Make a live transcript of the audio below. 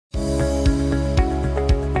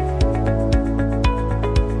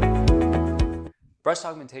Breast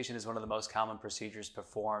augmentation is one of the most common procedures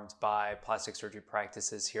performed by plastic surgery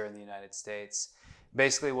practices here in the United States.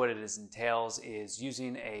 Basically, what it entails is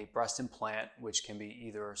using a breast implant, which can be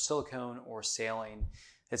either silicone or saline.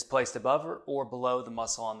 It's placed above or below the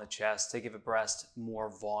muscle on the chest to give a breast more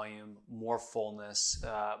volume, more fullness,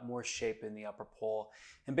 more shape in the upper pole,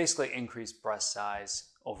 and basically increase breast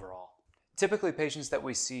size overall. Typically, patients that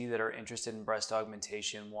we see that are interested in breast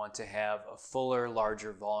augmentation want to have a fuller,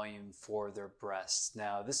 larger volume for their breasts.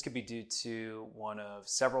 Now, this could be due to one of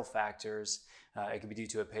several factors. It could be due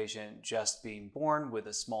to a patient just being born with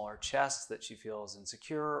a smaller chest that she feels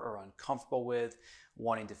insecure or uncomfortable with,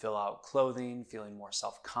 wanting to fill out clothing, feeling more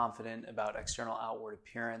self-confident about external outward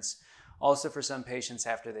appearance. Also, for some patients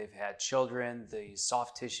after they've had children, the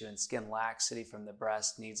soft tissue and skin laxity from the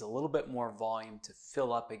breast needs a little bit more volume to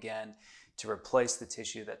fill up again, to replace the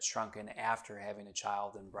tissue that's shrunken after having a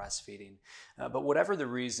child and breastfeeding. But whatever the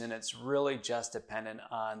reason, it's really just dependent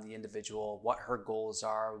on the individual, what her goals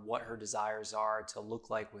are, what her desires are to look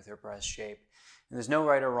like with her breast shape. And there's no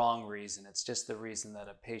right or wrong reason. It's just the reason that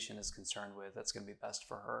a patient is concerned with that's going to be best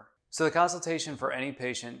for her. So the consultation for any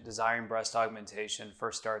patient desiring breast augmentation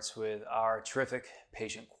first starts with our terrific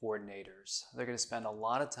patient coordinators. They're going to spend a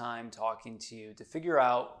lot of time talking to you to figure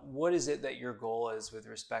out what is it that your goal is with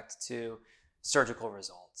respect to surgical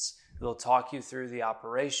results. They'll talk you through the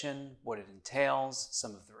operation, what it entails,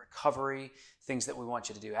 some of the recovery, things that we want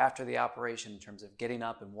you to do after the operation in terms of getting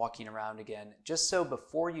up and walking around again, just so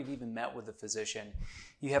before you've even met with the physician,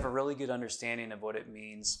 you have a really good understanding of what it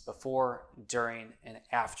means before, during, and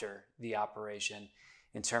after the operation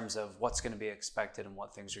in terms of what's going to be expected and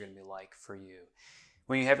what things are going to be like for you.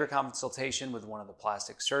 When you have your consultation with one of the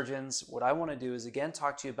plastic surgeons, what I want to do is again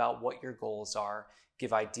talk to you about what your goals are,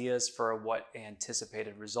 give ideas for what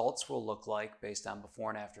anticipated results will look like based on before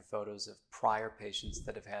and after photos of prior patients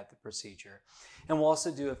that have had the procedure. And we'll also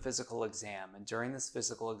do a physical exam. And during this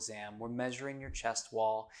physical exam, we're measuring your chest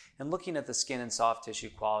wall and looking at the skin and soft tissue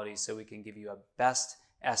quality so we can give you a best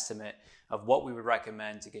estimate of what we would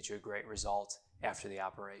recommend to get you a great result after the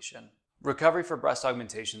operation. Recovery for breast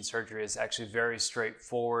augmentation surgery is actually very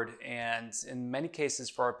straightforward and in many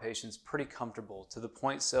cases for our patients pretty comfortable, to the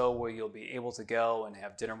point so where you'll be able to go and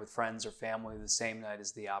have dinner with friends or family the same night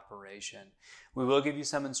as the operation. We will give you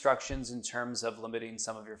some instructions in terms of limiting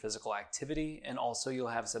some of your physical activity, and also you'll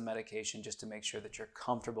have some medication just to make sure that you're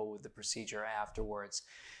comfortable with the procedure afterwards.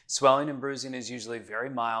 Swelling and bruising is usually very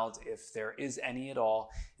mild, if there is any at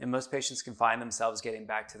all, and most patients can find themselves getting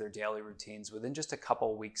back to their daily routines within just a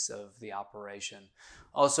couple weeks of the operation.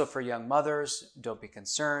 Also for young mothers, don't be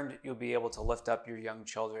concerned. You'll be able to lift up your young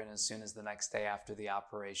children as soon as the next day after the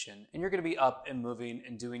operation, and you're going to be up and moving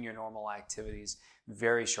and doing your normal activities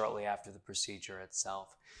very shortly after the procedure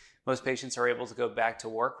itself. Most patients are able to go back to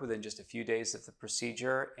work within just a few days of the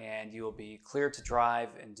procedure, and you will be cleared to drive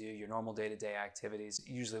and do your normal day-to-day activities,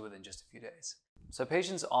 usually within just a few days. So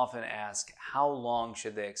patients often ask, how long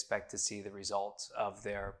should they expect to see the results of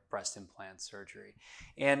their breast implant surgery?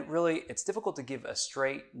 And really, it's difficult to give a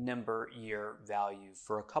straight number year value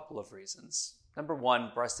for a couple of reasons. Number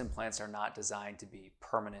one, breast implants are not designed to be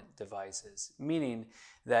permanent devices, meaning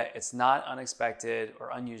that it's not unexpected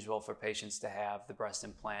or unusual for patients to have the breast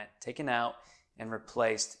implant taken out and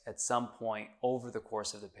replaced at some point over the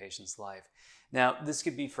course of the patient's life. Now, this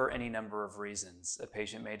could be for any number of reasons. A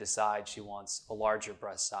patient may decide she wants a larger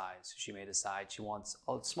breast size. She may decide she wants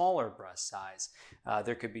a smaller breast size.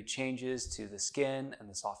 There could be changes to the skin and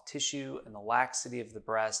the soft tissue and the laxity of the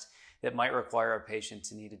breast that might require a patient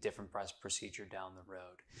to need a different breast procedure down the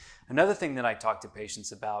road. Another thing that I talk to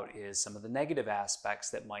patients about is some of the negative aspects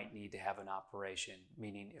that might need to have an operation,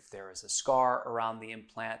 meaning if there is a scar around the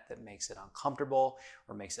implant that makes it uncomfortable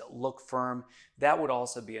or makes it look firm, that would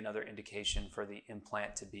also be another indication for the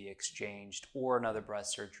implant to be exchanged or another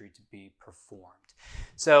breast surgery to be performed.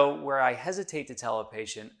 So where I hesitate to tell a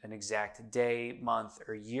patient an exact day, month,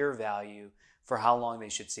 or year value for how long they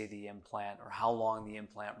should see the implant or how long the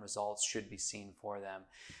implant results should be seen for them.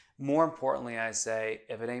 More importantly, I say,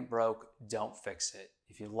 if it ain't broke, don't fix it.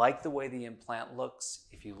 If you like the way the implant looks,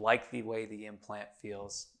 if you like the way the implant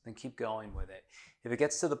feels, then keep going with it. If it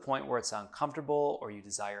gets to the point where it's uncomfortable or you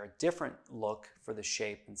desire a different look for the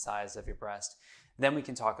shape and size of your breast, then we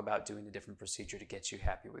can talk about doing a different procedure to get you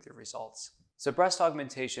happy with your results. So breast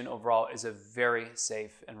augmentation overall is a very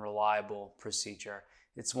safe and reliable procedure.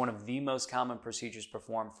 It's one of the most common procedures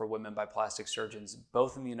performed for women by plastic surgeons,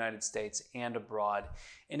 both in the United States and abroad,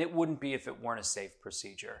 and it wouldn't be if it weren't a safe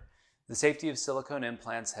procedure. The safety of silicone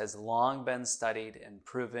implants has long been studied and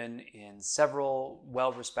proven in several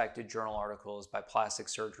well-respected journal articles by plastic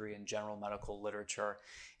surgery and general medical literature.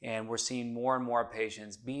 And we're seeing more and more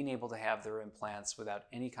patients being able to have their implants without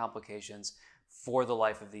any complications for the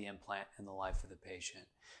life of the implant and the life of the patient.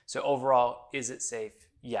 So overall, is it safe?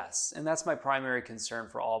 Yes. And that's my primary concern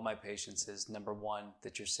for all of my patients is number one,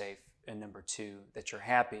 that you're safe, and number two, that you're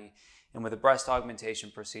happy. And with a breast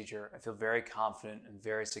augmentation procedure, I feel very confident and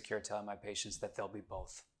very secure telling my patients that they'll be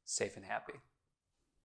both safe and happy.